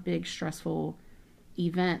our big stressful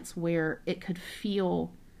events where I could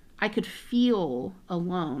feel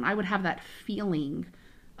alone. I would have that feeling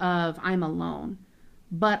of I'm alone,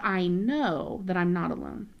 but I know that I'm not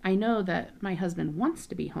alone. I know that my husband wants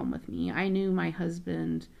to be home with me. I knew my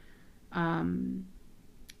husband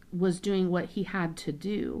was doing what he had to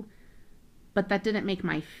do. But that didn't make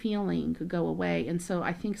my feeling go away. And so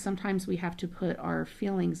I think sometimes we have to put our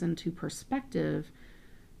feelings into perspective,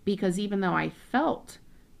 because even though I felt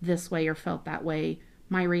this way or felt that way,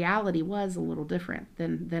 my reality was a little different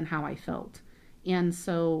than how I felt. And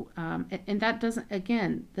so, and that doesn't,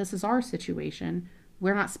 again, this is our situation.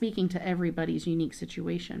 We're not speaking to everybody's unique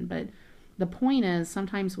situation. But the point is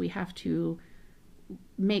sometimes we have to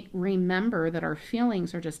remember that our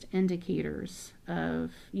feelings are just indicators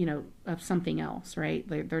of something else, right?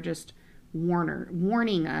 They're just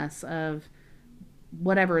warning us of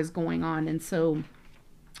whatever is going on. And so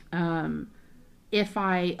if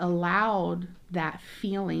I allowed that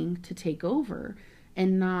feeling to take over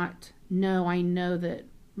and not know, I know that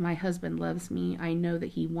my husband loves me, I know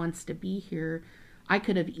that he wants to be here, I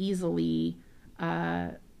could have easily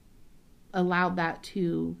allowed that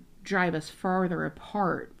to drive us farther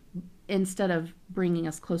apart instead of bringing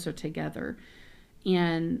us closer together.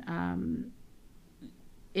 And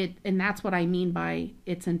and that's what I mean by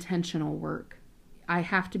it's intentional work. I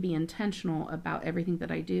have to be intentional about everything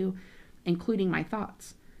that I do, including my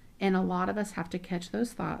thoughts. And a lot of us have to catch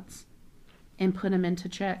those thoughts and put them into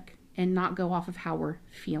check and not go off of how we're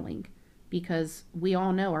feeling, because we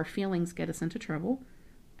all know our feelings get us into trouble,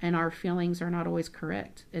 and our feelings are not always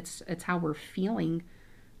correct. It's how we're feeling,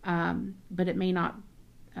 but it may not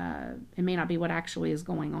be what actually is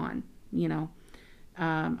going on.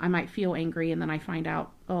 I might feel angry, and then I find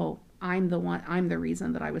out, oh, I'm the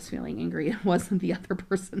reason that I was feeling angry. It wasn't the other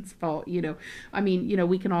person's fault.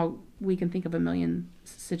 We can think of a million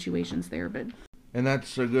situations there, but. And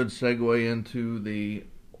that's a good segue into the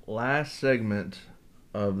last segment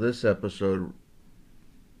of this episode,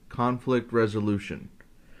 conflict resolution.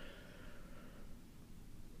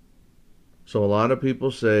 So a lot of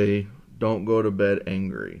people say, don't go to bed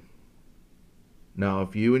angry. Now,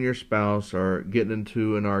 if you and your spouse are getting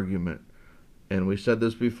into an argument, and we said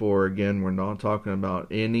this before, again, we're not talking about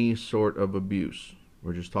any sort of abuse.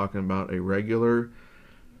 We're just talking about a regular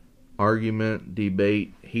argument,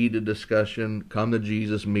 debate, heated discussion, come to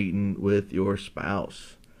Jesus meeting with your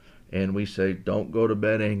spouse. And we say, don't go to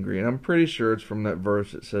bed angry. And I'm pretty sure it's from that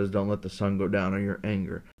verse that says, don't let the sun go down on your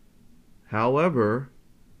anger. However,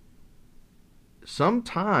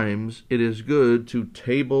 sometimes it is good to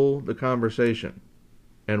table the conversation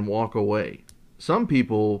and walk away. Some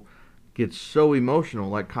people get so emotional,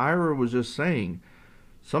 like Kyra was just saying.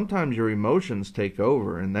 Sometimes your emotions take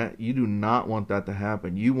over, and that you do not want that to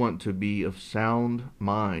happen. You want to be of sound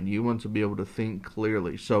mind. You want to be able to think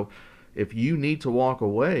clearly. So if you need to walk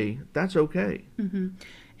away, that's okay. Mm-hmm.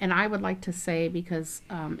 And I would like to say, because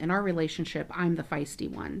in our relationship, I'm the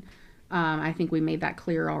feisty one. I think we made that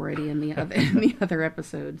clear already in the other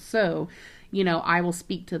episode. So, I will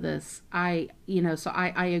speak to this. I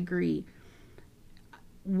agree.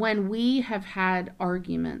 When we have had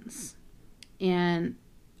arguments, and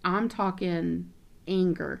I'm talking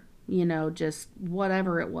anger, just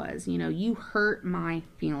whatever it was, you hurt my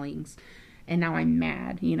feelings, and now I'm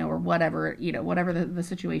mad, or whatever, whatever the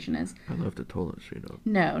situation is. I left the toilet seat up.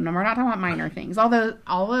 No, we're not talking about minor things. Although,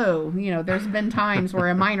 there's been times where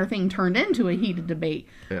a minor thing turned into a heated debate.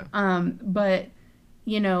 Yeah. But,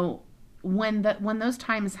 when those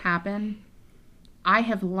times happen, I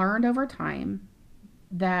have learned over time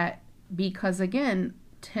that, because again,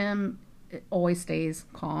 Tim always stays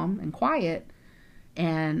calm and quiet,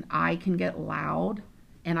 and I can get loud,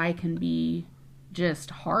 and I can be just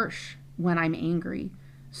harsh when I'm angry.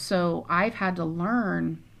 So I've had to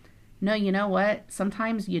learn, no, you know what?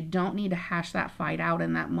 Sometimes you don't need to hash that fight out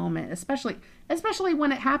in that moment, especially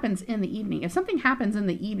when it happens in the evening. If something happens in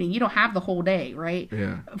the evening, you don't have the whole day, right?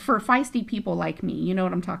 Yeah. For feisty people like me, you know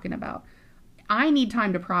what I'm talking about. I need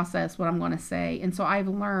time to process what I'm going to say. And so I've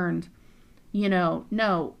learned,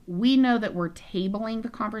 no, we know that we're tabling the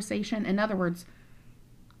conversation. In other words,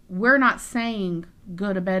 we're not saying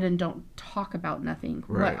go to bed and don't talk about nothing.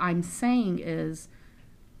 Right. What I'm saying is,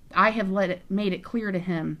 I have made it clear to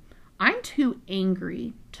him, I'm too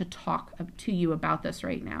angry to talk to you about this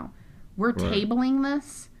right now. We're tabling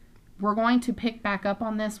this. We're going to pick back up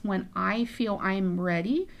on this when I feel I'm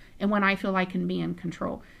ready and when I feel I can be in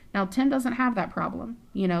control. Now, Tim doesn't have that problem,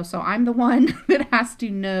 so I'm the one that has to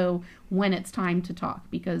know when it's time to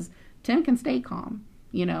talk, because Tim can stay calm.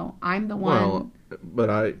 I'm the one. Well,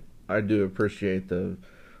 but I do appreciate the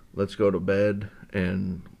let's go to bed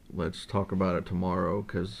and let's talk about it tomorrow,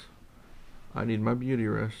 because I need my beauty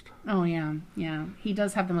rest. Oh, yeah. He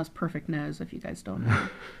does have the most perfect nose, if you guys don't know.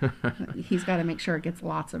 He's got to make sure it gets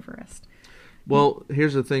lots of rest. Well,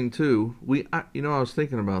 here's the thing, too. I was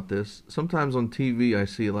thinking about this. Sometimes on TV I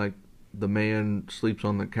see, like, the man sleeps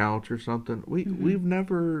on the couch or something. We've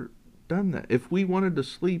never done that. If we wanted to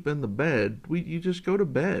sleep in the bed, you just go to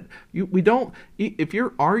bed. We don't. If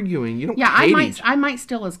you're arguing, you don't. Yeah, I might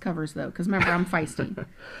steal his covers though, because remember I'm feisty,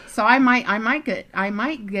 so I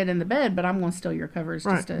might get in the bed, but I'm going to steal your covers.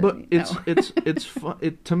 Right, just to, but it's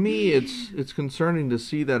fun. To me, it's concerning to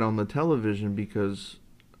see that on the television, because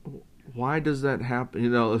why does that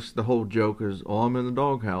happen? It's the whole joke is, oh, I'm in the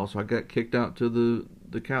doghouse. I got kicked out to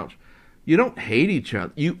the couch. You don't hate each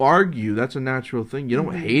other. You argue. That's a natural thing. You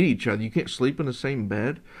don't hate each other. You can't sleep in the same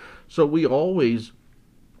bed. So we always,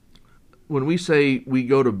 when we say we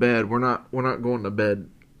go to bed, we're not going to bed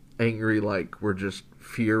angry like we're just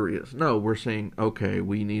furious. No, we're saying, okay,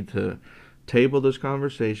 we need to table this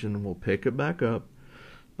conversation and we'll pick it back up.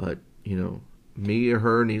 But, me or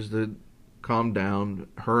her needs to calm down.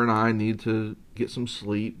 Her and I need to get some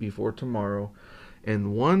sleep before tomorrow.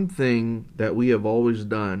 And one thing that we have always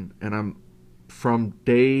done, and I'm from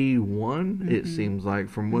day one, it seems like,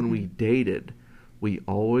 from when we dated, we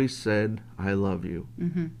always said, I love you.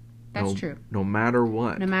 Mm-hmm. That's true. No matter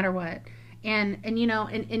what. No matter what. And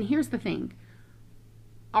here's the thing.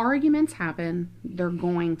 Arguments happen. They're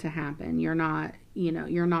going to happen. You're not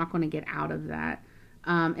going to get out of that.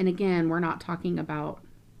 And again, we're not talking about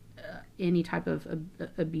any type of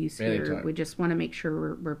abuse here. Anytime. We just want to make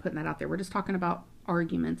sure we're putting that out there. We're just talking about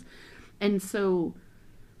arguments. And so,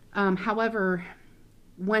 however,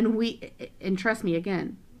 and trust me,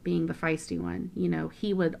 again, being the feisty one,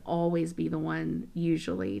 he would always be the one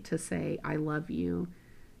usually to say, I love you,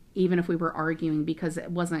 even if we were arguing because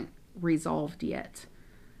it wasn't resolved yet.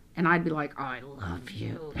 And I'd be like, oh, I love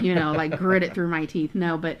you, like grit it through my teeth.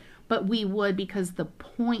 No, but we would, because the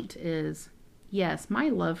point is, yes, my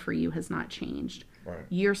love for you has not changed. Right.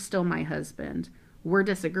 You're still my husband. We're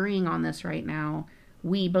disagreeing on this right now.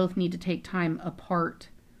 We both need to take time apart,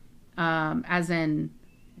 as in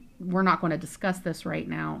we're not going to discuss this right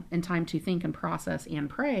now, and time to think and process and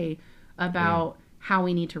pray about how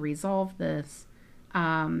we need to resolve this.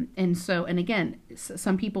 And again,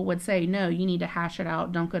 some people would say, no, you need to hash it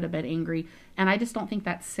out. Don't go to bed angry. And I just don't think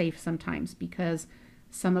that's safe sometimes, because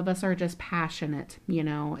some of us are just passionate.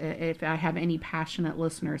 If I have any passionate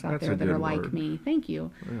listeners out there that are like me, thank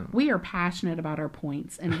you. Yeah. We are passionate about our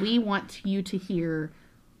points, and we want you to hear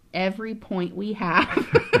every point we have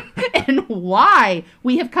and why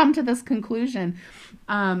we have come to this conclusion.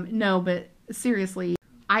 No, but seriously,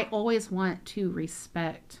 I always want to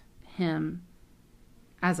respect him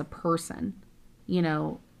as a person,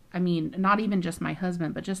 I mean, not even just my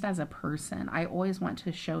husband, but just as a person. I always want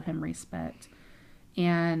to show him respect,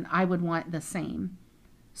 and I would want the same.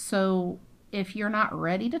 So if you're not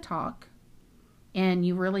ready to talk and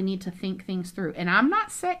you really need to think things through, and I'm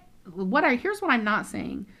not saying, here's what I'm not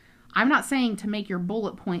saying. I'm not saying to make your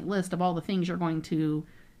bullet point list of all the things you're going to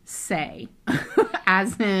say,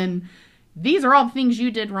 as in, these are all the things you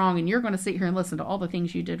did wrong, and you're going to sit here and listen to all the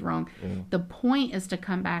things you did wrong. Yeah. The point is to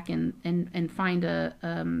come back and find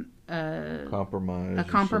a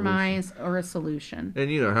compromise or a solution. And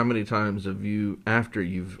how many times have you, after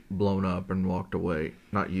you've blown up and walked away,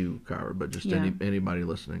 not you, Kyra, but just anybody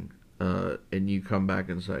listening, and you come back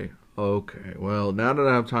and say, okay, well, now that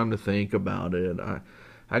I have time to think about it,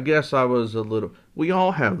 I guess I was a little... We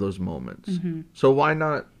all have those moments. Mm-hmm. So why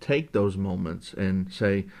not take those moments and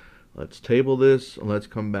say, let's table this and let's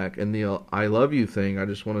come back. And the I love you thing, I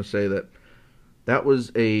just want to say that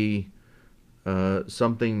was a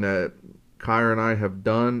something that Kyra and I have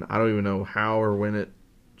done. I don't even know how or when it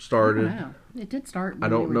started. Wow. It did start when I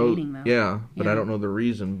don't we were know. Dating, though. Yeah, but I don't know the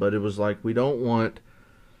reason. But it was like, we don't want...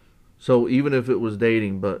 So even if it was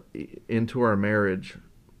dating, but into our marriage,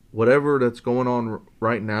 whatever that's going on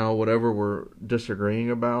right now, whatever we're disagreeing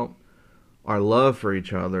about, our love for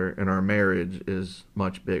each other and our marriage is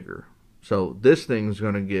much bigger. So this thing's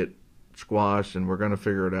going to get squashed, and we're going to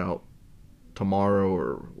figure it out tomorrow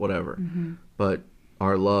or whatever. Mm-hmm. But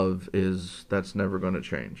our love that's never going to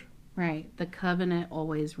change. Right. The covenant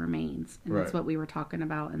always remains. And that's what we were talking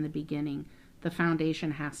about in the beginning. The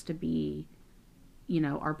foundation has to be,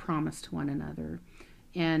 our promise to one another.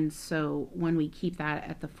 And so when we keep that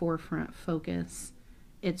at the forefront focus,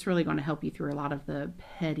 it's really going to help you through a lot of the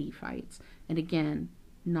petty fights. And again,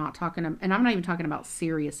 and I'm not even talking about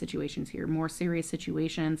serious situations here. More serious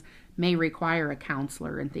situations may require a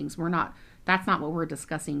counselor and things. That's not what we're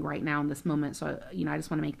discussing right now in this moment. So, I just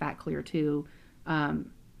want to make that clear too. I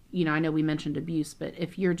know we mentioned abuse, but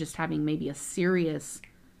if you're just having maybe a serious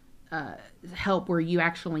help where you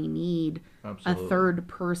actually need Absolutely. A third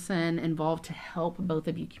person involved to help both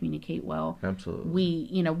of you communicate well.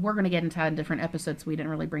 Absolutely. We're going to get into that in different episodes. So we didn't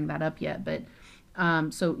really bring that up yet, but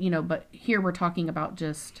but here we're talking about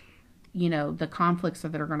just, the conflicts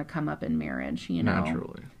that are going to come up in marriage,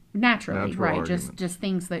 Naturally, right. Arguments. Just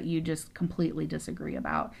things that you just completely disagree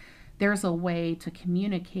about. There's a way to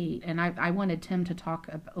communicate. And I wanted Tim to talk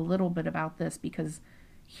a little bit about this, because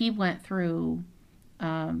he went through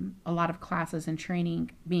a lot of classes and training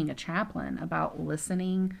being a chaplain about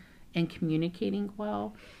listening and communicating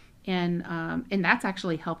well. And that's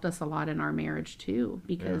actually helped us a lot in our marriage too,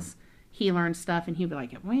 because he learned stuff and he'd be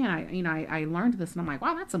like, man, I learned this, and I'm like,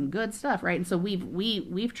 wow, that's some good stuff. Right. And so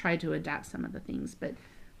we've tried to adapt some of the things, but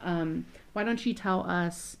why don't you tell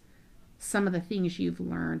us some of the things you've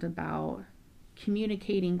learned about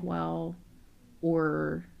communicating well,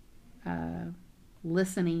 or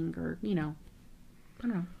listening, or, I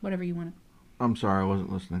don't know, whatever you want. I'm sorry, I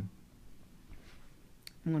wasn't listening.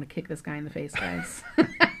 I'm going to kick this guy in the face, guys.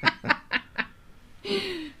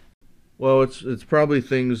 Well, it's probably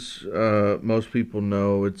things most people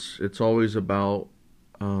know. It's always about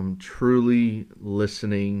truly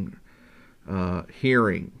listening,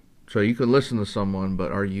 hearing. So you can listen to someone,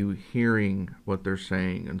 but are you hearing what they're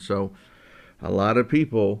saying? And so a lot of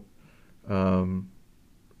people, someone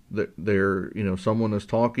is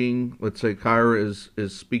talking. Let's say Kyra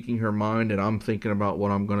is speaking her mind, and I'm thinking about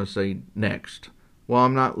what I'm going to say next. Well,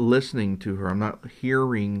 I'm not listening to her. I'm not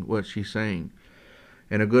hearing what she's saying.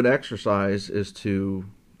 And a good exercise is to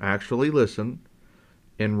actually listen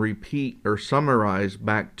and repeat or summarize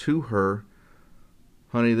back to her,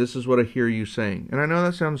 honey, this is what I hear you saying. And I know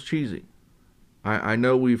that sounds cheesy. I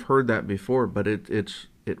know we've heard that before, but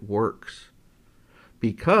it works.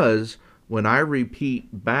 Because when I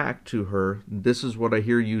repeat back to her, this is what I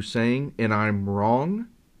hear you saying, and I'm wrong,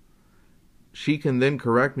 she can then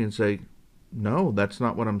correct me and say, no, that's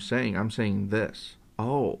not what I'm saying. I'm saying this.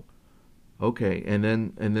 Oh, okay. And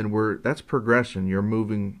then that's progression. You're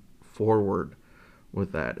moving forward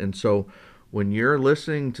with that. And so when you're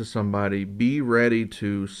listening to somebody, be ready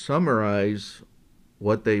to summarize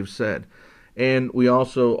what they've said. And we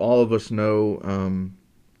also, all of us know,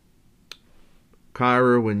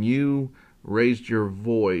 Kyra, when you raised your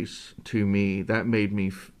voice to me, that made me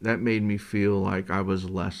feel like I was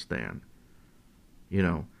less than.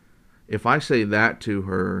 If I say that to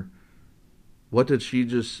her, what did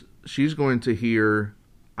she's going to hear,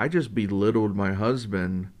 I just belittled my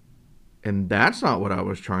husband, and that's not what I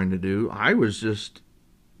was trying to do. I was just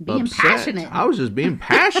being upset. passionate. I was just being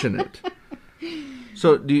passionate.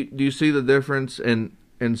 So do you see the difference? And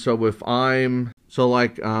so if I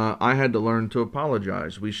had to learn to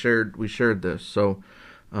apologize. We shared this. So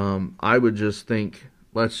I would just think,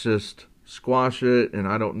 let's just squash it, and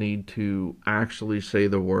I don't need to actually say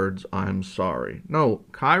the words, I'm sorry. No,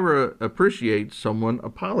 Kyra appreciates someone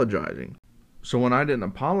apologizing. So when I didn't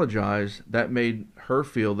apologize, that made her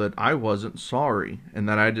feel that I wasn't sorry and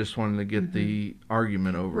that I just wanted to get the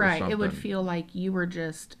argument over. Right. Something. It would feel like you were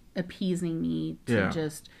just appeasing me to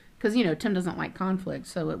just, because, Tim doesn't like conflict.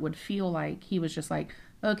 So it would feel like he was just like,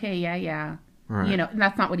 okay, yeah. Right. And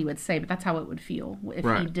that's not what he would say, but that's how it would feel if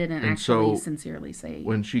he didn't actually sincerely say.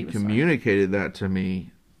 When she communicated that to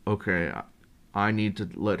me, okay, I need to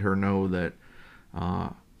let her know that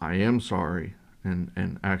I am sorry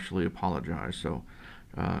and actually apologize. So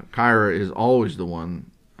Kyra is always the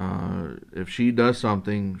one. If she does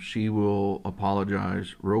something, she will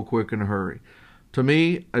apologize real quick in a hurry. To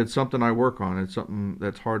me, it's something I work on. It's something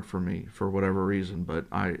that's hard for me for whatever reason, but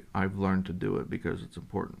I've learned to do it because it's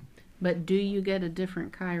important. But do you get a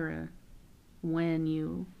different Kyra when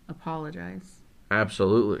you apologize?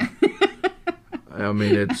 Absolutely. I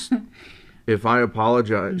mean, if I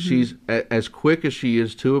apologize, she's as quick as she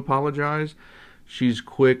is to apologize, she's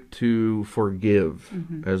quick to forgive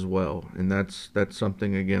as well. And that's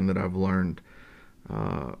something, again, that I've learned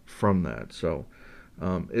from that. So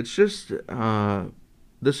it's just,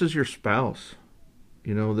 this is your spouse.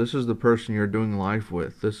 This is the person you're doing life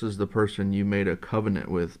with. This is the person you made a covenant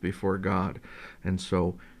with before God. And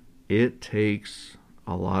so it takes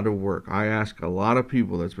a lot of work. I ask a lot of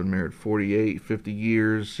people that's been married 48, 50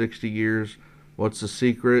 years, 60 years, what's the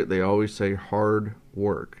secret? They always say hard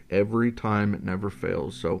work. Every time, it never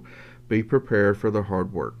fails. So be prepared for the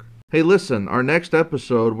hard work. Hey, listen, our next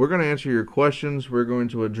episode, we're going to answer your questions. We're going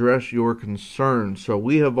to address your concerns. So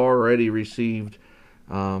we have already received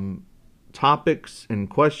topics and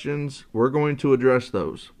questions. We're going to address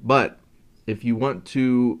those. But if you want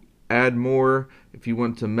to add more, if you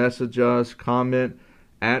want to message us, comment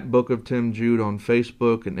at Book of Tim Jude on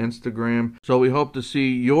Facebook and Instagram. So we hope to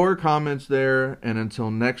see your comments there. And until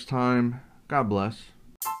next time, God bless.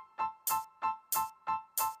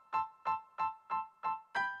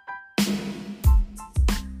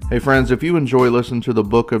 Hey friends, if you enjoy listening to the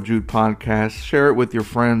Book of Jude podcast, share it with your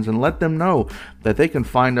friends and let them know that they can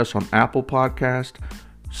find us on Apple Podcast,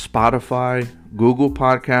 Spotify, Google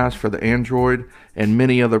Podcast for the Android, and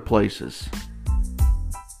many other places.